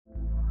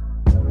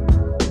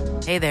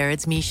Hey there,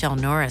 it's Michelle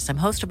Norris. I'm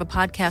host of a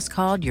podcast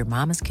called Your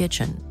Mama's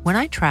Kitchen. When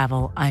I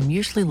travel, I'm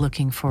usually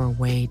looking for a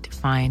way to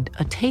find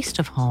a taste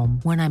of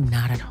home when I'm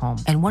not at home.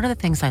 And one of the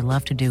things I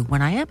love to do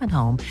when I am at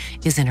home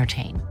is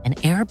entertain. And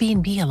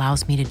Airbnb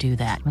allows me to do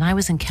that. When I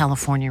was in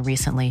California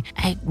recently,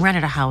 I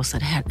rented a house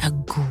that had a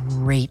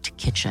great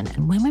kitchen.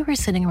 And when we were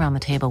sitting around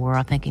the table, we were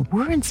all thinking,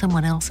 we're in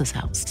someone else's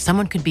house.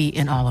 Someone could be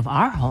in all of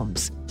our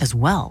homes as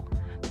well.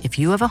 If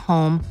you have a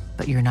home,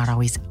 but you're not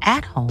always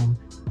at home,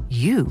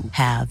 you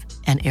have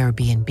an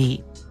Airbnb.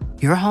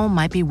 Your home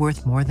might be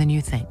worth more than you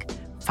think.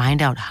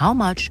 Find out how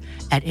much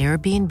at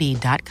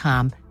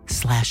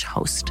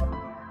airbnb.com/host.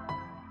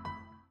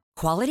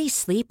 Quality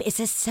sleep is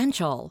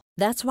essential.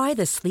 That's why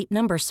the Sleep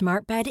Number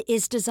Smart Bed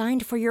is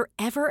designed for your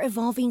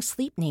ever-evolving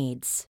sleep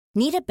needs.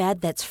 Need a bed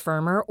that's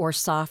firmer or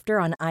softer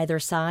on either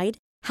side?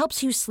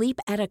 Helps you sleep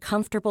at a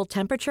comfortable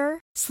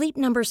temperature? Sleep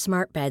Number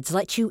Smart Beds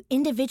let you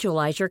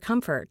individualize your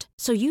comfort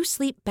so you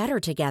sleep better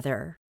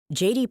together.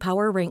 J.D.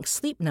 Power ranks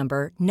Sleep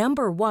Number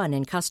number 1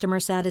 in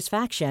customer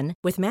satisfaction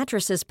with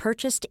mattresses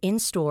purchased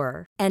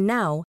in-store. And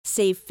now,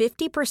 save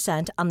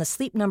 50% on the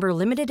Sleep Number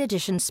Limited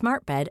Edition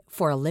Smart Bed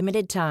for a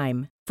limited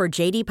time. For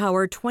J.D.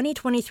 Power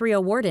 2023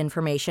 award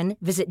information,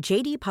 visit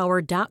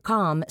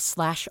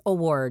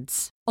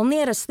jdpower.com/awards.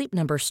 Only at a Sleep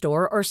Number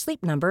store or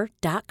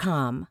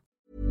sleepnumber.com.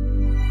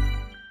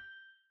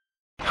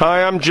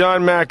 Hi, I'm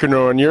John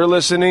McEnroe, and you're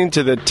listening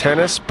to the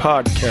Tennis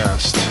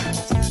Podcast.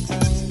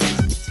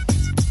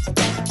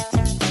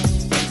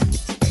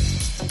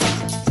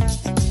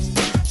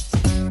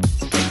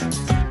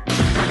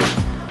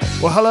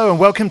 Well, hello and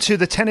welcome to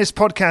the Tennis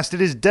Podcast.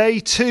 It is day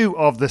 2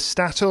 of the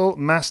Statoil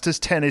Masters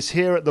Tennis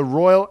here at the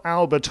Royal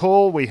Albert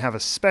Hall. We have a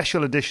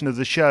special edition of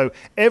the show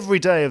every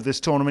day of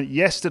this tournament.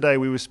 Yesterday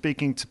we were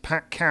speaking to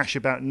Pat Cash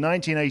about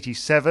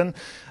 1987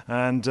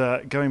 and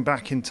going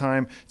back in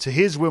time to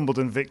his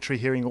Wimbledon victory,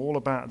 hearing all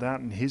about that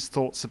and his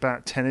thoughts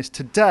about tennis.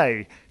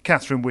 Today,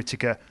 Catherine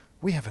Whitaker,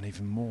 we have an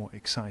even more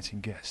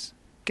exciting guest.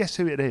 Guess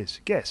who it is?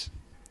 Guess.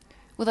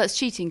 Well, that's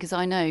cheating because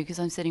I know, because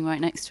I'm sitting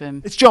right next to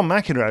him. It's John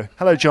McEnroe.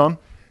 Hello, John.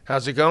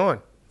 How's it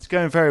going? It's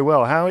going very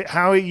well.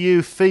 How are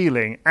you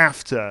feeling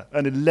after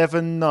an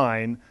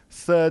 11-9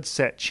 third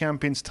set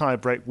Champions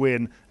tiebreak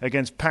win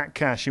against Pat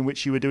Cash, in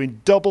which you were doing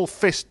double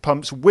fist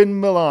pumps,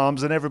 windmill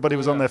arms, and everybody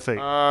was on their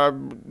feet?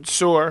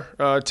 Sore,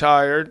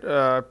 tired,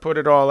 put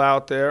it all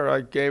out there.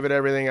 I gave it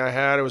everything I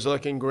had. It was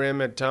looking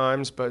grim at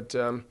times, but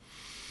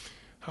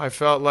I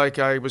felt like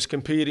I was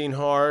competing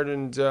hard,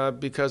 and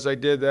because I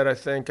did that, I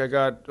think I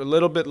got a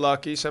little bit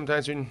lucky.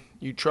 Sometimes when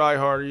you try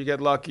harder, you get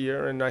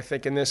luckier, and I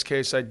think in this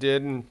case I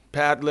did. And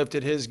Pat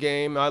lifted his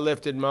game, I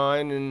lifted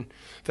mine, and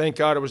thank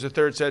God it was a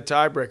third set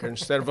tiebreaker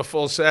instead of a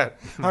full set.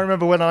 I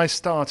remember when I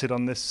started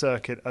on this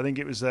circuit, I think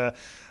it was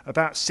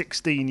about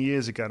 16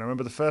 years ago, and I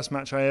remember the first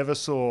match I ever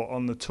saw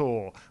on the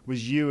tour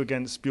was you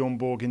against Bjorn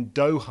Borg in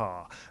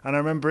Doha. And I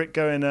remember it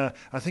going,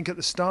 I think at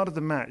the start of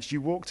the match,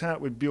 you walked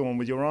out with Bjorn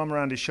with your arm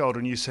around his shoulder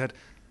and you said,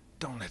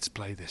 "Don't let's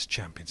play this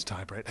Champions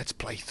tiebreak, let's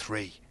play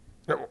 3.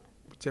 No,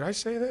 did I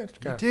say that?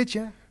 You did,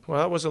 yeah. Well,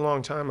 that was a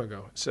long time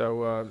ago.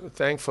 So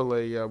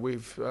thankfully,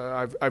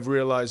 I've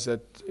realized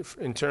that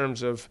in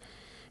terms of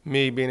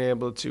me being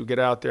able to get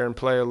out there and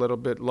play a little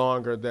bit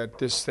longer, that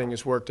this thing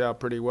has worked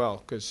out pretty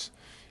well. Because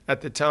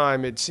at the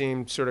time it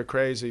seemed sort of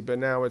crazy, but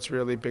now it's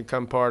really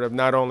become part of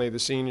not only the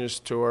seniors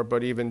tour,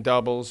 but even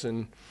doubles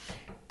and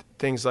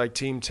things like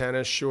team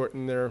tennis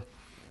shorten the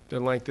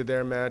length of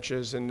their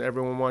matches, and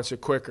everyone wants it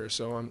quicker.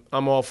 So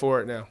I'm all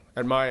for it now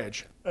at my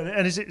age.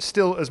 And is it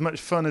still as much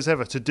fun as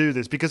ever to do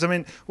this? Because, I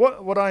mean,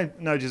 what I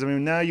noticed, I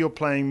mean, now you're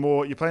playing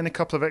a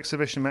couple of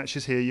exhibition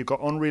matches here. You've got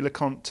Henri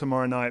Leconte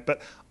tomorrow night.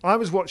 But I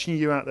was watching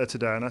you out there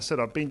today, and I said,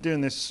 I've been doing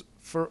this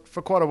for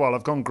quite a while.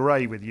 I've gone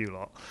grey with you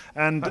lot.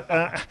 And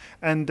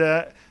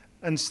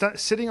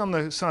sitting on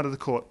the side of the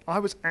court, I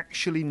was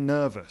actually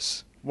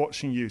nervous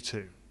watching you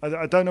two.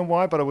 I don't know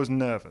why, but I was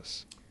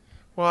nervous.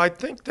 Well, I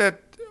think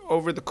that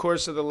over the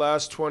course of the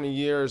last 20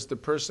 years, the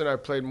person I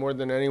played more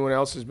than anyone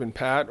else has been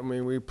Pat. I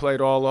mean, we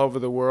played all over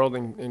the world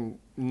in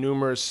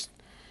numerous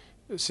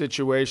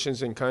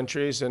situations and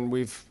countries, and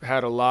we've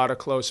had a lot of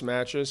close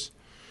matches.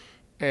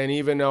 And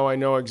even though I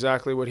know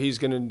exactly what he's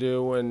going to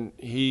do, and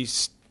he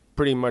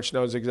pretty much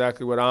knows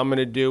exactly what I'm going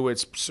to do,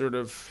 it's sort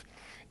of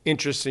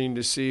interesting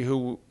to see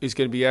who is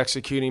going to be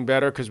executing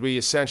better, because we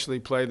essentially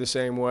play the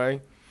same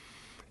way.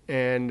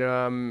 And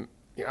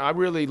I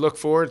really look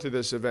forward to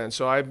this event.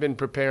 So I've been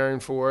preparing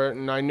for it,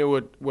 and I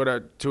knew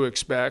what to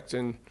expect.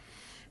 And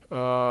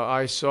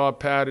I saw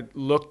Pat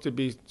look to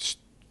be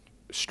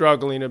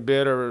struggling a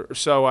bit, or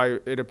so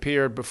it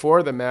appeared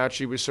before the match.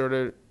 He was sort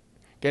of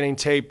getting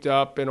taped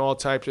up, and all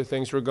types of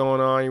things were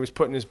going on. He was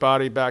putting his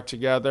body back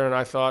together, and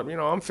I thought,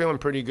 I'm feeling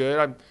pretty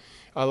good.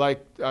 I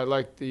like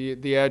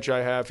the edge I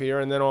have here.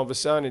 And then all of a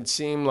sudden, it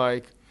seemed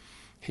like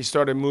he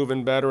started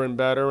moving better and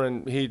better,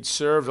 and he'd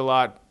served a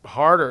lot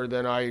harder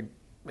than I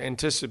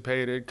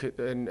anticipated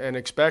and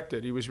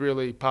expected. He was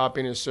really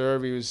popping his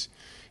serve. He was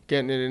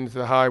getting it into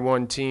the high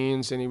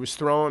 1-teens, and he was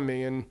throwing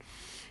me. And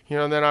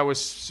then I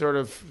was sort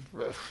of,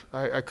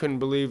 I couldn't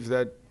believe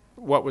that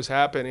what was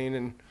happening,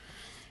 and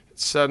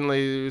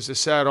suddenly it was a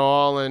set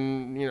all,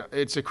 and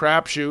it's a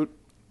crapshoot,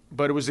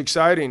 but it was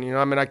exciting.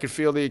 I mean, I could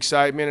feel the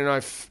excitement, and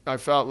I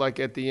felt like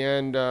at the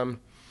end,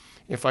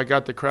 if I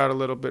got the crowd a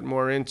little bit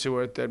more into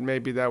it, that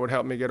maybe that would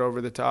help me get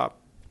over the top.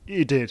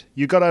 You did.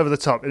 You got over the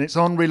top, and it's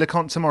Henri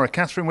Leconte tomorrow.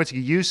 Catherine Whitaker,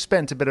 you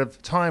spent a bit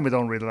of time with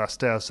Henri the last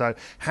day or so.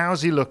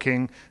 How's he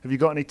looking? Have you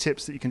got any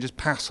tips that you can just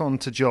pass on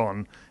to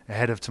John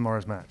ahead of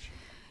tomorrow's match?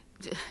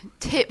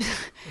 Tips.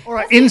 All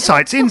right,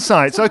 insights.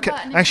 Okay. Okay.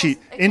 Actually,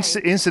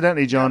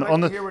 incidentally, John, I'd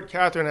like to hear what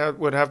Catherine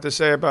would have to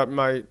say about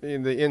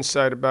the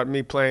insight about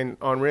me playing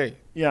Henri.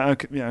 Yeah,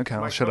 okay.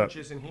 I'll shut up. My coach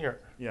isn't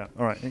here. Yeah,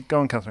 all right. Go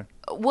on, Catherine.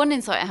 One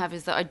insight I have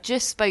is that I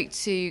just spoke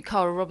to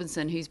Cara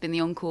Robinson, who's been the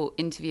on-court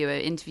interviewer,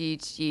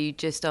 interviewed you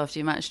just after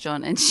your match,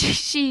 John, and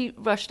she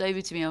rushed over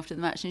to me after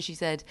the match and she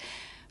said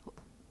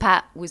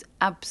Pat was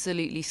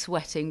absolutely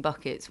sweating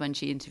buckets when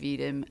she interviewed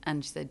him,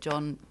 and she said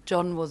John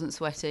wasn't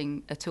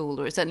sweating at all,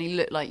 or it certainly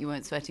looked like you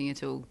weren't sweating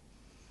at all.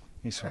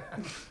 You sweat.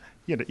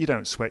 You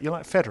don't sweat. You're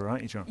like Federer,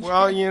 aren't you, John?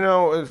 Well,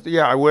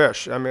 yeah, I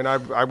wish. I mean,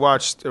 I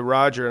watched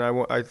Roger,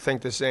 and I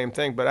think the same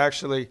thing. But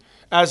actually,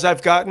 as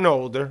I've gotten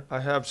older,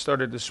 I have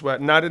started to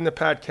sweat. Not in the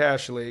Pat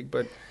Cash League,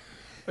 but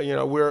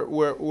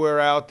we're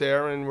out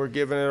there and we're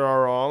giving it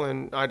our all.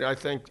 And I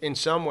think in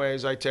some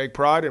ways I take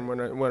pride in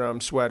when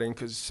I'm sweating,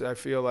 because I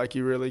feel like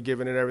you're really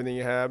giving it everything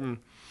you have. And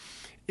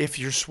if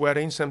you're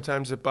sweating,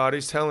 sometimes the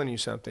body's telling you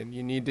something.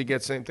 You need to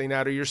get something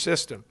out of your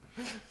system.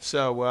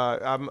 So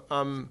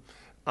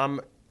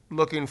I'm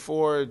looking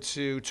forward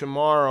to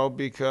tomorrow,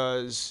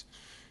 because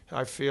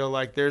I feel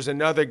like there's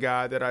another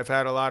guy that I've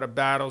had a lot of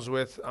battles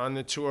with on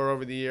the tour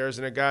over the years,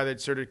 and a guy that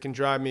sort of can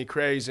drive me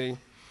crazy,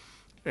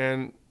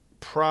 and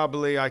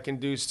probably I can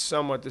do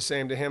somewhat the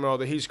same to him,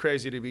 although he's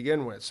crazy to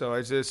begin with. So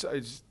it's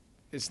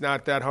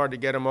not that hard to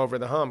get him over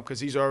the hump, because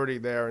he's already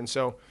there, and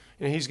so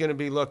he's going to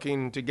be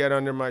looking to get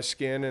under my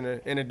skin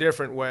in a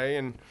different way,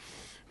 and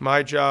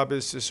my job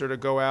is to sort of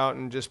go out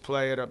and just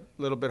play at a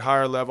little bit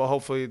higher level.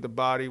 Hopefully the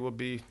body will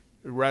be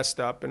rest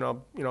up, and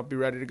I'll be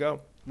ready to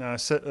go. Now,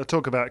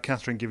 talk about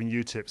Catherine giving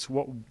you tips.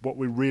 What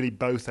we're really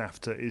both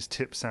after is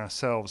tips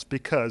ourselves,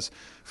 because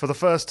for the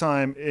first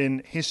time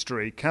in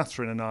history,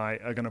 Catherine and I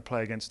are going to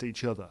play against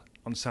each other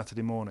on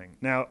Saturday morning.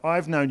 Now,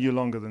 I've known you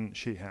longer than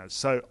she has,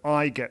 so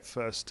I get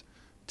first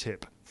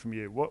tip from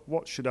you.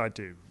 What should I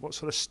do? What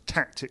sort of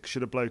tactics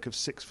should a bloke of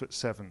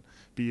 6'7"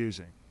 be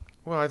using?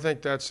 Well, I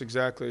think that's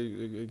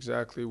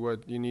exactly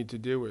what you need to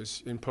do,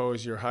 is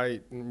impose your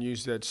height and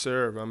use that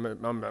serve.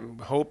 I'm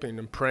hoping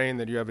and praying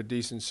that you have a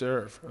decent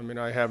serve. I mean,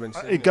 I haven't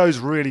seen it. Goes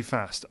really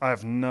fast. I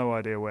have no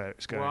idea where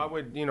it's going. Well, I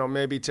would,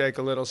 maybe take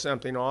a little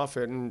something off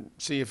it and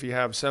see if you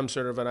have some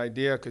sort of an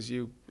idea, because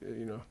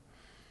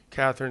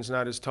Catherine's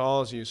not as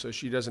tall as you, so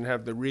she doesn't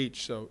have the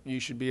reach. So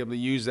you should be able to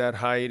use that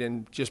height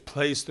and just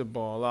place the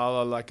ball, a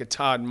la like a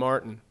Todd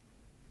Martin.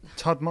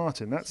 Todd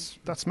Martin,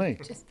 that's me.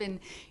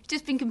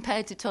 Just been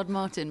compared to Todd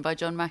Martin by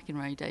John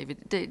McEnroe,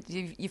 David.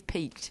 You've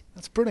peaked.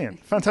 That's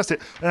brilliant.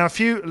 Fantastic. Now, a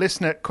few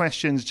listener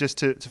questions just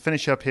to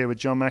finish up here with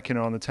John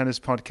McEnroe on the Tennis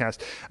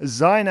Podcast.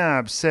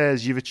 Zainab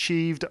says you've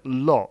achieved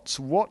lots.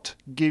 What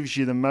gives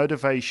you the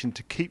motivation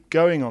to keep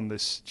going on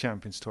this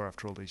Champions Tour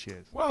after all these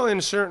years? Well, in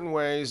certain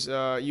ways,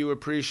 you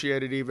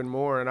appreciate it even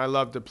more, and I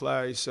love to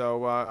play,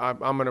 so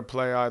I'm going to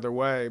play either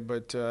way.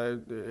 But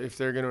if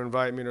they're going to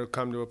invite me to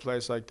come to a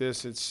place like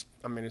this, it's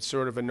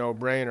sort of a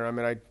no-brainer. I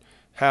mean, I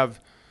have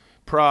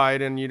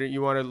pride, and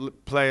you want to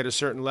play at a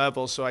certain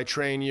level, so I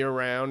train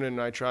year-round,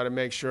 and I try to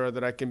make sure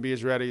that I can be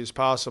as ready as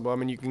possible. I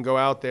mean, you can go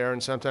out there,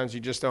 and sometimes you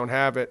just don't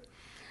have it,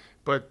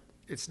 but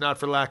it's not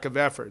for lack of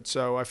effort.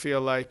 So I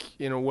feel like,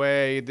 in a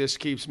way, this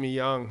keeps me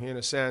young, in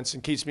a sense,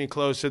 and keeps me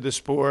close to the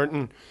sport,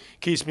 and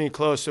keeps me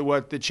close to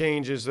what the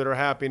changes that are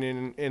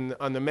happening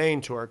on the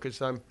main tour,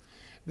 because I'm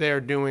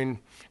there doing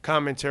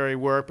commentary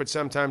work, but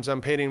sometimes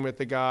I'm hitting with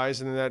the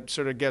guys, and that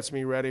sort of gets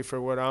me ready for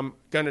what I'm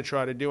going to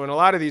try to do. And a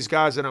lot of these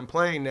guys that I'm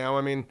playing now,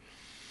 I mean,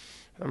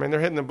 they're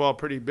hitting the ball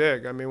pretty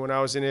big. I mean, when I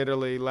was in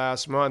Italy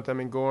last month,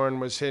 Goran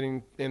was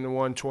hitting in the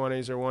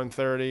 120s or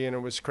 130, and it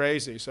was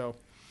crazy. So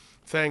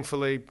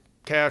thankfully,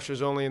 Cash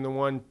was only in the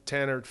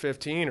 110 or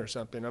 15 or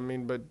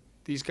something. But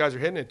these guys are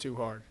hitting it too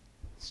hard.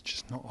 It's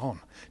just not on.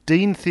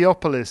 Dean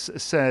Theopolis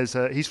says,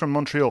 he's from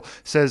Montreal,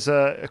 says,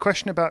 a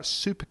question about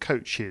super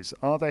coaches.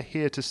 Are they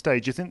here to stay?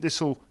 Do you think this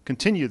will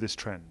continue, this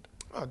trend?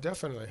 Oh,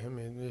 definitely. I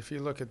mean, if you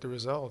look at the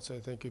results, I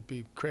think it'd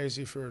be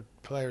crazy for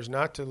players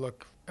not to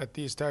look at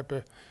these type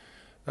of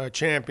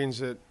champions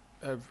that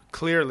have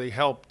clearly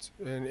helped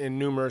in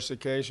numerous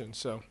occasions.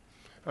 So,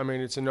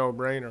 it's a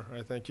no-brainer.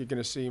 I think you're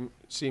going to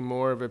see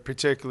more of it,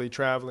 particularly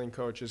traveling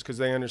coaches, because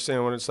they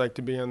understand what it's like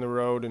to be on the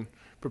road and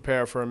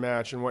prepare for a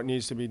match and what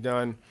needs to be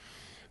done.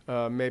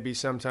 Maybe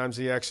sometimes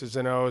the X's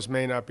and O's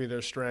may not be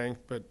their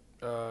strength, but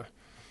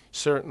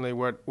certainly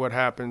what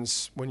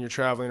happens when you're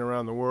traveling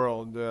around the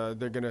world,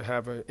 they're going to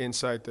have an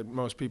insight that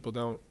most people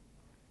don't.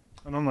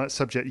 And on that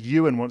subject,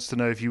 Ewan wants to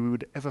know if you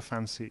would ever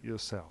fancy it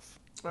yourself.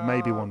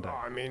 maybe one day?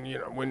 I mean,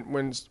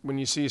 when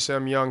you see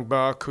some young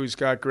buck who's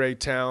got great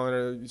talent,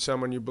 or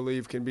someone you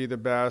believe can be the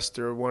best,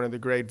 or one of the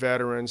great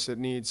veterans that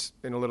needs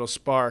a little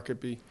spark, it'd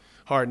be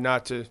hard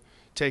not to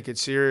take it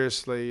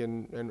seriously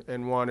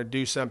and want to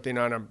do something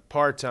on a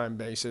part-time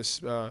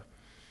basis.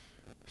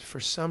 For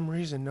some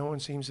reason, no one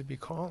seems to be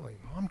calling.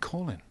 I'm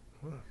calling.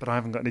 But I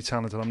haven't got any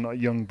talent, and I'm not a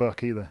young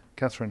buck either.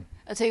 Catherine?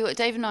 I'll tell you what,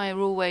 Dave and I are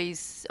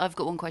always... I've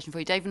got one question for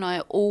you. Dave and I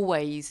are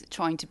always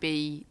trying to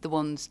be the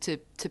ones to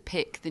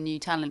pick the new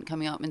talent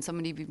coming up. And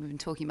somebody we've been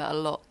talking about a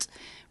lot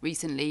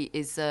recently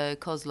is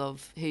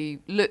Kozlov, who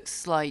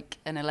looks like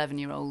an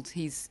 11-year-old.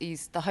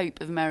 He's the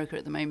hope of America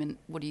at the moment.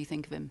 What do you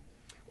think of him?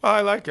 Well,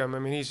 I like him. I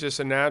mean, he's just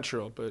a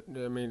natural. But,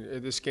 I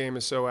mean, this game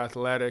is so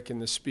athletic,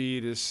 and the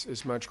speed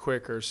is much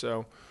quicker.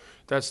 So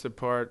that's the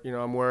part,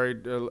 I'm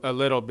worried a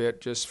little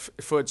bit, just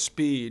foot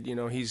speed.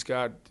 He's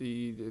got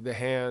the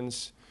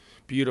hands,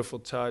 beautiful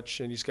touch,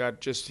 and he's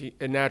got just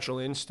a natural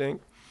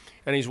instinct.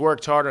 And he's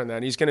worked hard on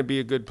that. He's going to be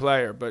a good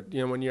player. But,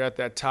 when you're at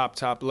that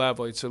top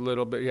level, it's a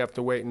little bit, you have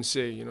to wait and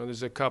see.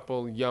 There's a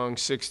couple young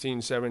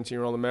 16,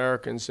 17-year-old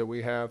Americans that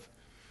we have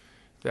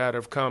that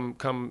have come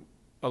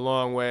a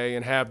long way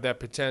and have that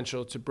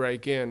potential to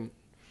break in.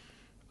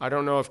 I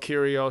don't know if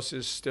Kyrgios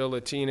is still a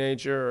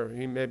teenager, or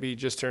he maybe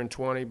just turned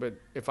 20, but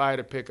if I had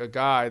to pick a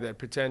guy that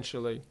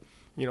potentially,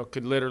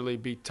 could literally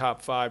be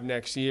top 5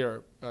 next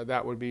year,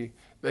 that would be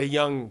the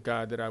young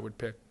guy that I would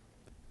pick.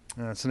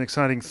 That's an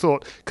exciting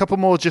thought. A couple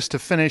more just to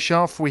finish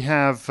off. We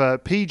have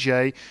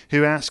PJ,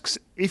 who asks,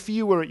 if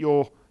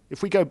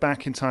we go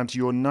back in time to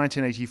your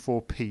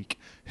 1984 peak,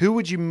 who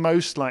would you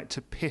most like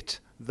to pit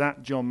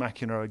that John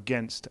McEnroe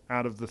against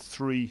out of the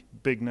 3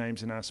 big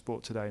names in our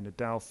sport today,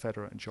 Nadal,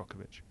 Federer, and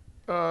Djokovic?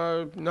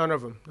 None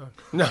of them.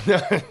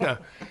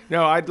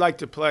 No, I'd like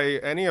to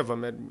play any of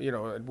them at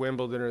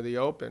Wimbledon or the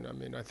Open. I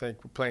mean, I think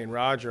playing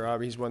Roger,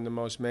 he's won the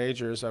most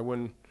majors. I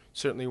wouldn't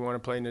certainly want to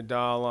play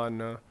Nadal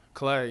on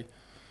clay,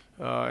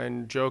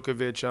 and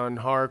Djokovic on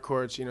hard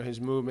courts. His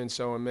movement's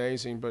so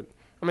amazing. But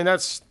I mean,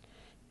 that's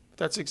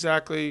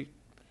exactly,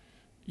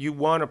 you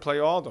want to play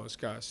all those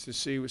guys to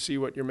see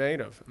what you're made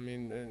of. I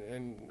mean,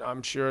 and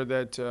I'm sure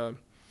that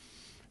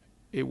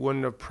it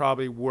wouldn't have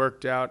probably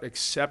worked out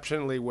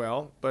exceptionally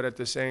well, but at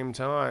the same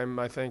time,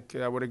 I think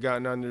I would have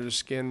gotten under the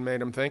skin,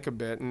 made him think a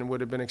bit, and it would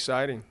have been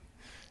exciting.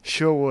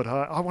 Sure would.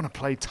 I want to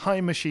play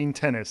time machine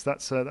tennis.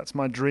 That's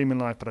my dream in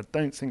life, but I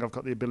don't think I've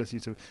got the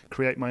ability to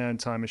create my own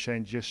time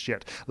machine just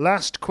yet.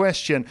 Last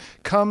question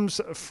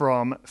comes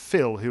from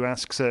Phil, who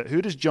asks,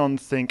 who does John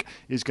think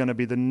is going to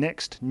be the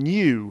next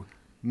new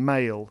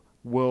male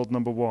world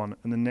number 1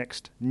 and the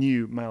next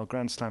new male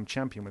Grand Slam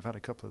champion? We've had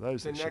a couple of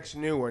those. The next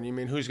new one, you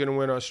mean who's going to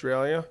win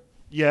Australia?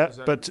 Yeah,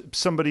 but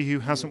somebody who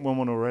hasn't won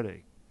one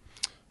already.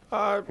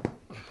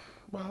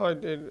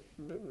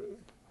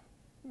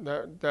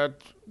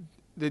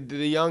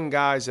 The young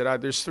guys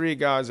there's 3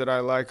 guys that I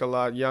like a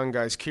lot, young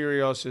guys.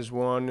 Kyrgios is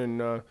one,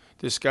 and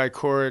this guy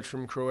Koric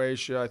from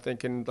Croatia, I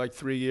think in like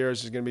 3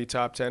 years is going to be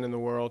top 10 in the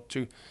world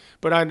too.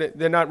 But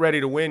they're not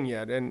ready to win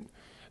yet. And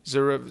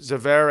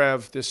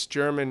Zverev, this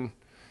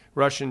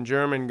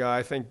Russian-German guy,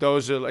 I think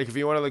those are, like, if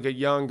you want to look at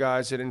young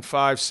guys that in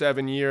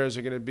 5-7 years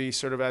are going to be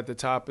sort of at the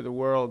top of the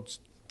world's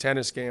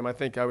tennis game, I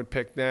think I would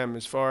pick them.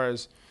 As far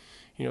as,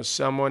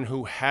 someone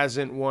who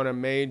hasn't won a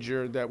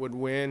major that would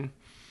win,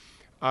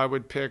 I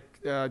would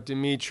pick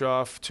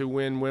Dimitrov to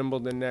win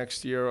Wimbledon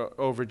next year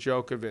over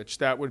Djokovic.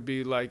 That would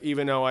be like,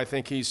 even though I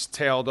think he's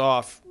tailed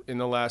off in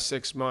the last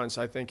 6 months,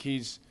 I think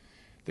he's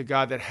the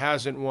guy that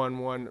hasn't won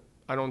one.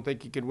 I don't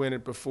think he could win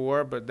it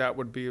before, but that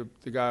would be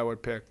the guy I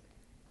would pick.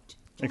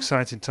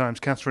 Exciting times.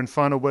 Catherine,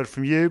 final word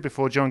from you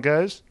before John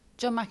goes?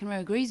 John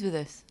McEnroe agrees with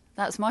us.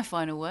 That's my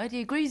final word.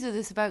 He agrees with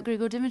us about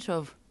Grigor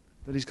Dimitrov.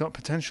 That he's got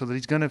potential, that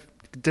he's going to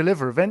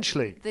deliver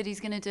eventually. That he's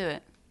going to do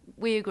it.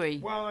 We agree.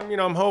 Well,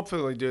 I'm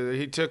hopeful he do that.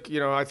 He took,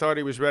 I thought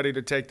he was ready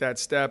to take that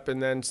step,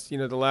 and then,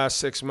 the last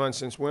 6 months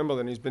since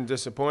Wimbledon, he's been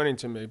disappointing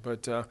to me.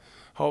 But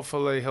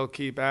hopefully he'll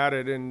keep at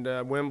it,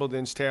 and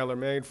Wimbledon's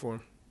tailor-made for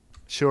him.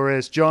 Sure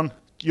is. John,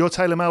 you're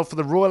tailor-made for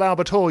the Royal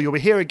Albert Hall. You'll be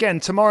here again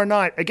tomorrow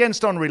night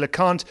against Henri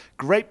Leconte.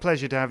 Great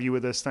pleasure to have you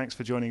with us. Thanks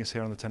for joining us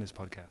here on the Tennis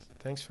Podcast.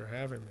 Thanks for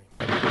having me.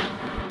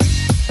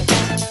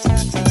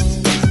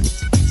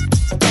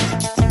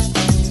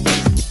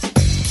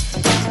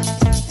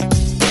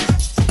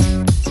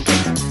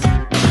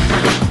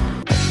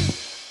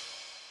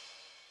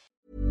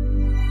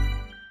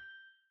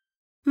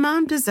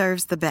 Mom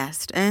deserves the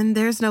best, and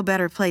there's no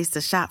better place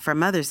to shop for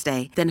Mother's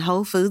Day than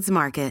Whole Foods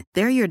Market.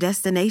 They're your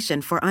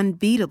destination for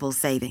unbeatable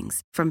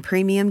savings, from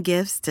premium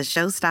gifts to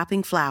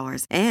show-stopping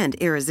flowers and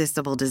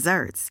irresistible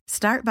desserts.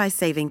 Start by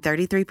saving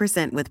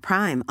 33% with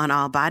Prime on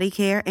all body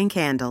care and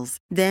candles.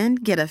 Then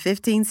get a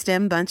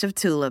 15-stem bunch of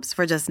tulips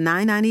for just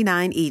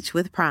 $9.99 each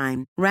with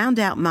Prime. Round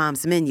out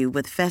Mom's menu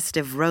with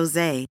festive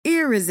rosé,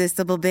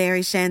 irresistible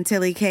berry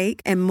chantilly cake,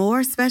 and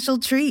more special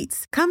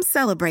treats. Come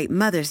celebrate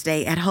Mother's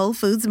Day at Whole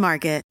Foods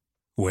Market.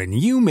 When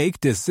you make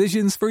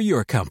decisions for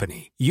your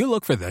company, you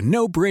look for the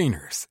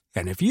no-brainers.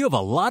 And if you have a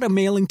lot of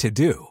mailing to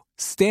do,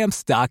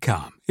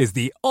 Stamps.com is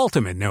the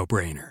ultimate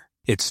no-brainer.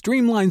 It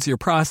streamlines your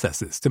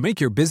processes to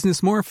make your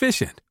business more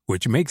efficient,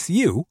 which makes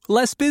you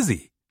less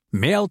busy.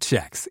 Mail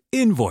checks,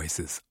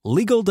 invoices,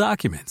 legal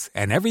documents,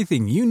 and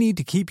everything you need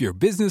to keep your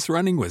business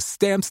running with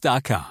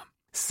Stamps.com.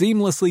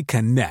 Seamlessly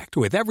connect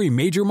with every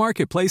major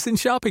marketplace and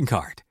shopping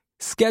cart.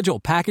 Schedule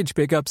package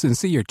pickups and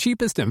see your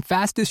cheapest and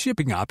fastest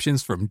shipping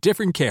options from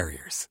different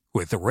carriers,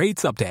 with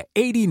rates up to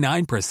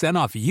 89%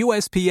 off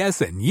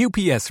USPS and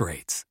UPS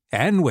rates.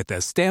 And with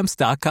the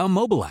Stamps.com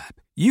mobile app,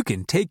 you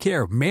can take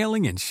care of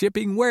mailing and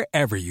shipping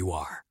wherever you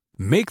are.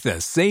 Make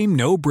the same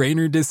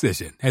no-brainer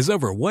decision as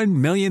over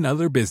 1 million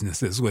other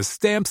businesses with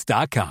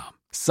Stamps.com.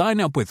 Sign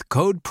up with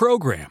code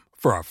PROGRAM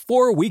for a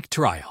 4-week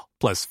trial,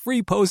 plus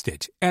free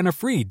postage and a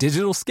free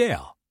digital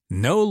scale.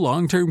 No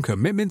long-term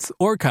commitments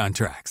or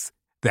contracts.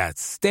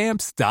 That's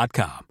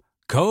Stamps.com.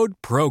 Code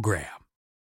PROGRAM.